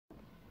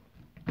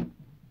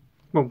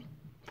Well,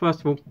 first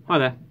of all, hi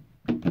there.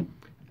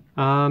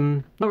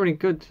 Not really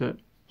good to...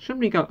 Shouldn't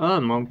really go I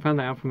found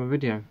that out from a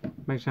video.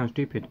 Makes it sound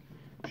stupid.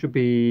 Should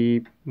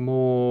be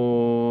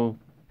more...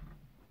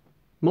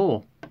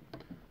 Let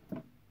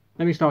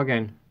me start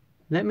again.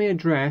 Let me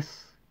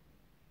address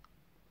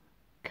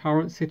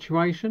current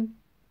situation.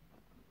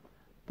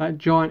 That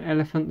giant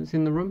elephant that's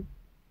in the room.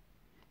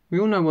 We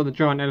all know what the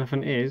giant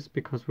elephant is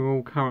because we're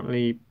all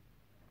currently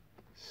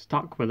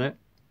stuck with it.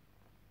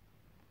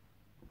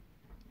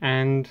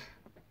 And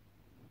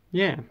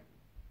yeah,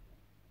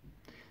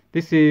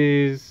 this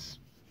is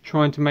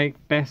trying to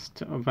make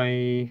best of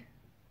a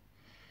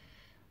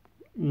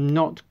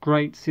not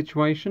great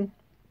situation.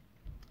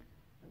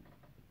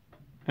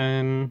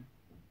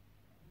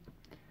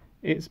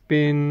 It's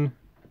been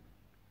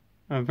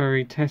a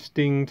very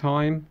testing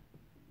time,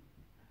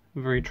 a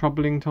very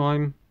troubling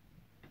time,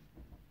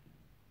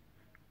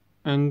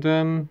 and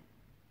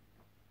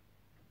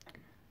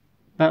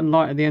that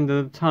light at the end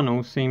of the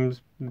tunnel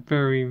seems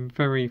very,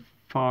 very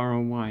far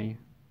away.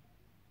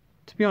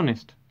 To be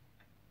honest,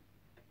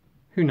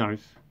 who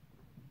knows?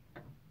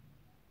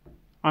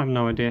 I have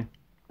no idea.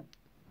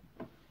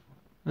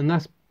 And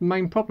that's the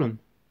main problem.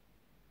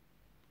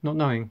 Not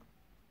knowing.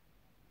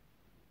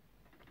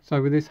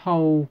 So with this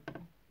whole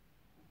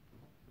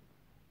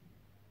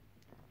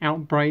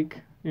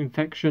outbreak,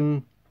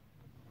 infection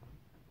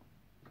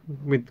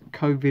with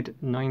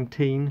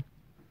COVID-19, a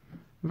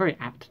very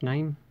apt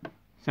name.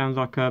 Sounds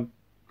like a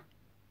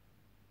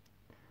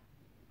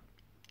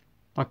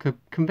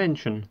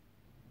convention,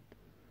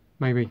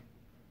 maybe.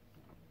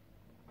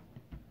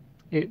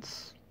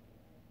 It's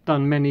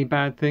done many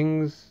bad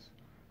things.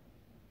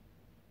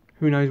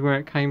 Who knows where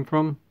it came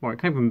from? Well,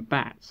 it came from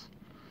bats,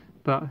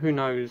 but who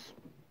knows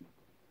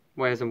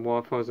where's and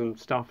wherefores and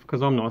stuff,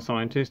 because I'm not a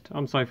scientist.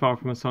 I'm so far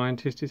from a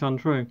scientist, it's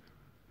untrue.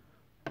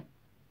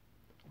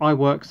 I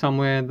work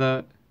somewhere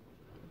that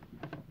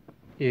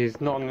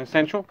is not an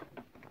essential,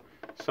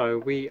 so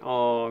we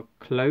are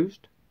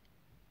closed.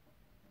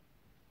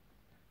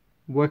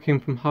 Working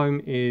from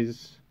home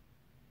is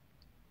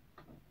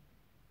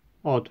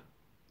odd.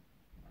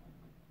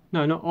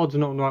 No, not odd's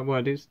not the right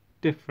word, it's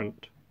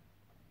different.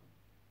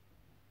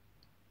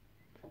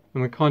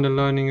 And we're kind of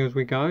learning as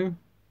we go,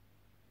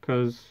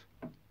 because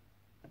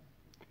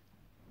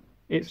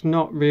it's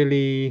not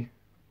really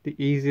the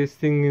easiest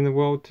thing in the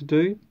world to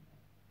do,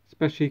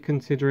 especially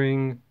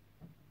considering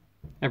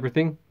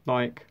everything,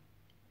 like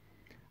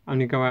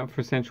only go out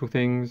for essential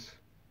things,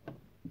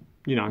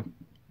 you know,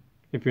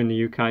 if you're in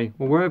the UK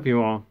or wherever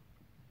you are.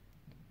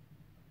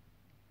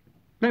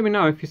 Let me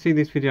know if you see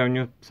this video and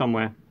you're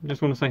somewhere. I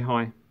just want to say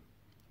hi.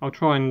 I'll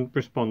try and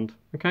respond,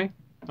 okay?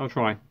 I'll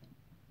try.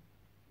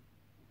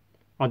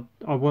 I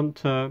don't want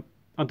to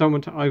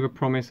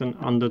overpromise and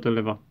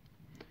underdeliver.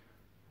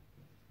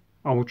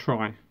 I will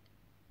try.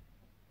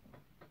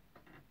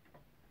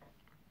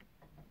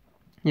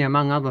 Yeah,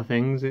 among other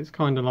things, it's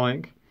kind of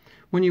like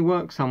when you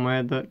work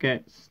somewhere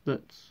that's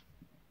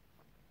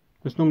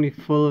normally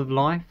full of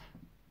life,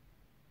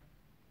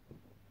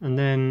 and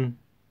then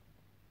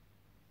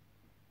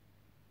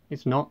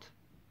it's not,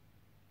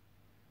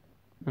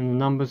 and the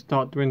numbers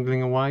start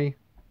dwindling away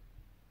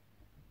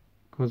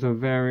because of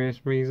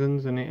various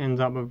reasons, and it ends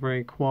up a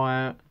very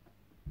quiet,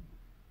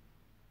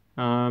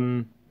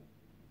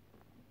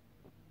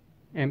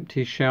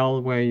 empty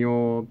shell where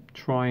you're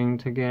trying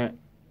to get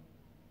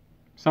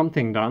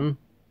something done,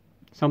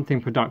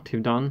 something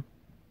productive done,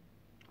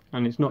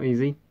 and it's not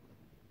easy.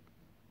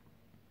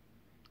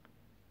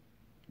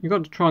 You've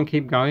got to try and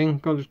keep going,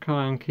 got to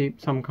try and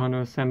keep some kind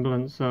of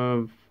semblance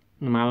of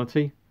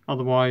normality,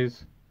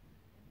 otherwise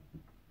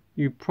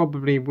you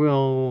probably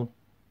will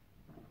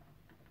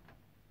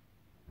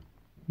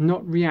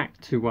not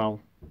react too well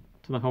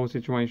to the whole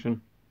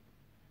situation.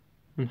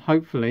 And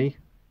hopefully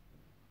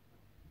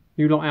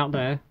you lot out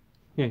there,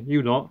 yeah,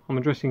 you lot, I'm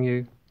addressing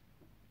you,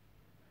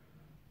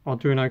 are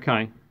doing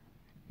okay.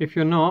 If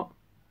you're not,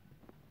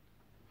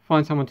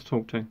 find someone to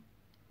talk to.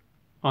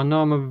 I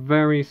know I'm a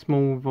very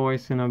small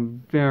voice in a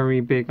very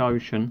big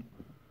ocean,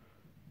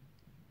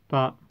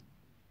 but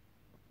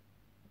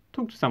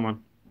talk to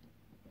someone.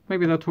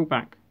 Maybe they'll talk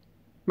back.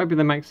 Maybe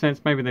they make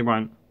sense, maybe they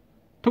won't.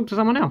 Talk to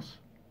someone else.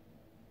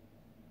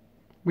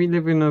 We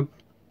live in a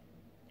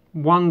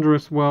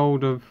wondrous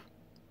world of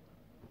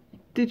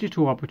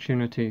digital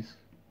opportunities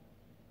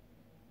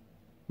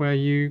where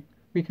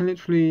we can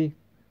literally,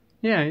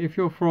 yeah, if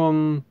you're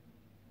from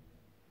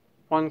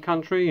one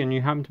country and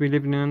you happen to be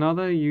living in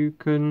another, you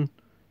can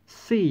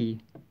see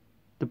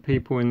the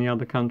people in the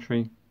other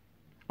country.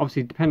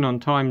 Obviously depending on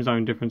time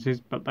zone differences,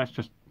 but that's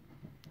just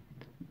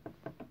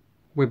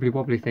wibbly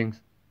wobbly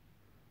things.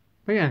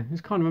 But yeah,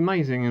 it's kind of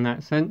amazing in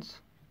that sense.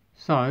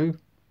 So,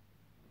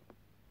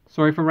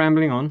 sorry for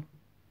rambling on.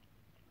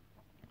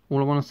 All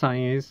I want to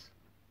say is,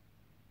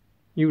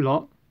 you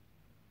lot,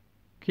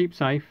 keep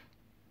safe,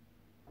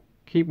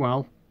 keep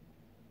well,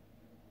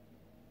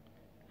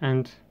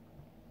 and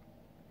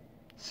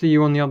see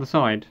you on the other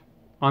side.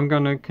 I'm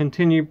going to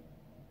continue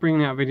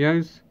bringing out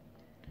videos,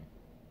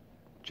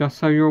 just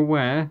so you're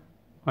aware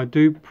I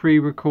do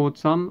pre-record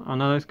some. I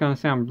know that's going to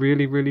sound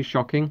really, really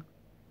shocking.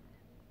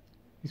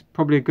 It's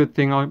probably a good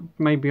thing.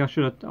 Maybe I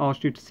should have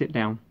asked you to sit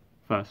down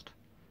first,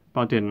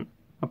 but I didn't.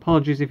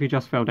 Apologies if you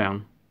just fell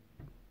down.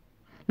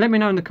 Let me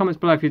know in the comments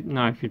below if you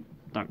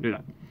don't do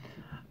that.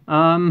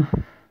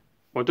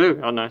 Or do.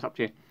 I don't know, it's up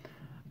to you.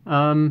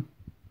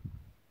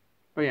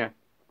 But yeah,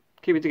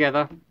 keep it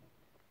together.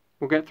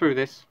 We'll get through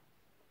this.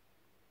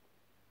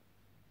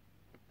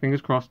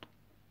 Fingers crossed.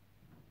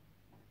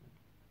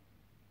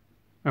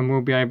 And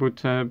we'll be able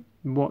to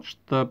watch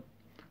the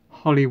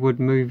Hollywood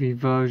movie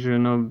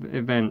version of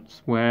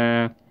events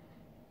where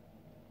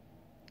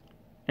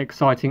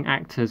exciting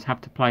actors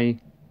have to play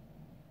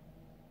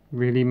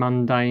really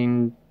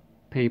mundane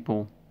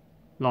people,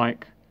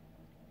 like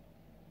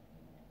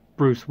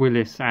Bruce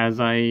Willis as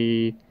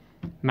a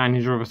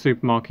manager of a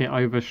supermarket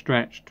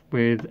overstretched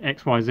with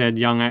XYZ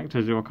young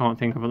actors who I can't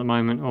think of at the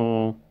moment,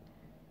 or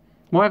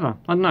whatever.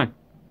 I don't know.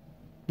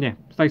 Yeah,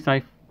 stay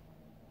safe.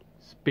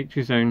 Speak to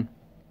you soon.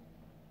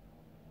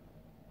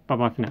 Bye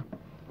bye for now.